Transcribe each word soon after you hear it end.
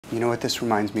You know what this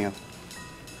reminds me of?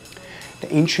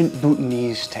 The ancient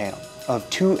Bhutanese tale of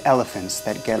two elephants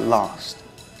that get lost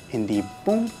in the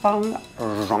Boomfang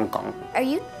Rongkong. Are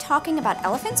you talking about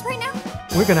elephants right now?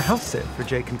 We're gonna house sit for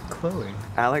Jake and Chloe.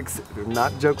 Alex, do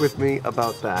not joke with me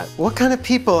about that. What kind of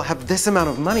people have this amount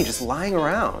of money just lying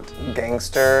around?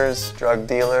 Gangsters, drug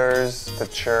dealers, the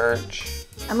church.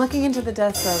 I'm looking into the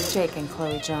deaths of Jake and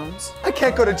Chloe Jones. I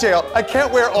can't go to jail. I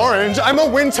can't wear orange. I'm a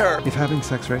winter. If having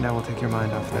sex right now will take your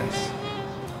mind off this,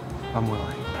 I'm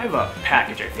willing. I have a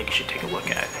package I think you should take a look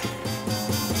at.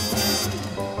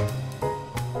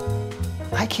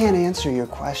 I can't answer your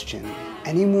question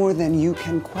any more than you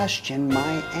can question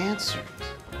my answers.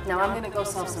 Now I'm gonna go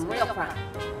solve some real crime.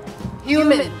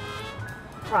 Human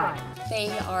crime.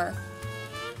 They are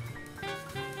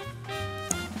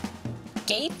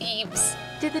gay thieves.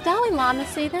 Did the Dalai Lama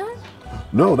say that?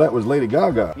 No, that was Lady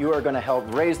Gaga. You are going to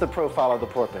help raise the profile of the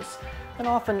porpoise, an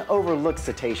often overlooked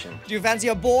cetacean. Do you fancy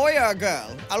a boy or a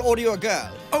girl? I'll order you a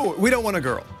girl. Oh, we don't want a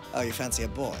girl. Oh, you fancy a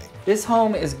boy? This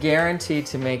home is guaranteed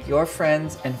to make your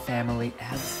friends and family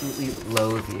absolutely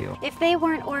loathe you. If they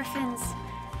weren't orphans,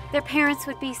 their parents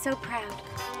would be so proud.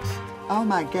 Oh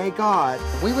my gay God.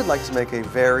 We would like to make a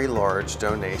very large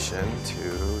donation to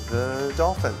the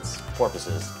dolphins.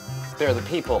 Porpoises. They're the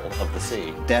people of the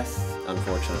sea. Death,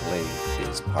 unfortunately,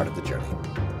 is part of the journey.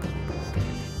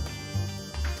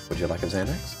 Would you like a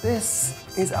Xanax? This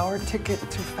is our ticket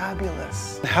to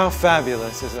fabulous. How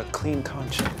fabulous is a clean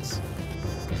conscience?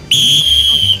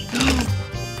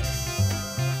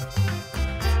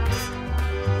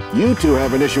 You two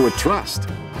have an issue with trust.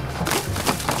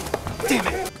 Damn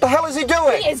it! What the hell is he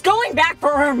doing? He is going back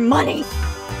for her money.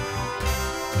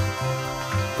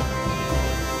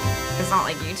 It's not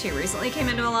like you two recently came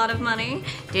into a lot of money,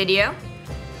 did you?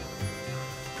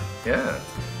 Yeah.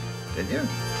 Did you?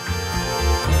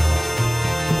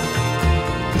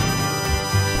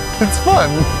 It's fun.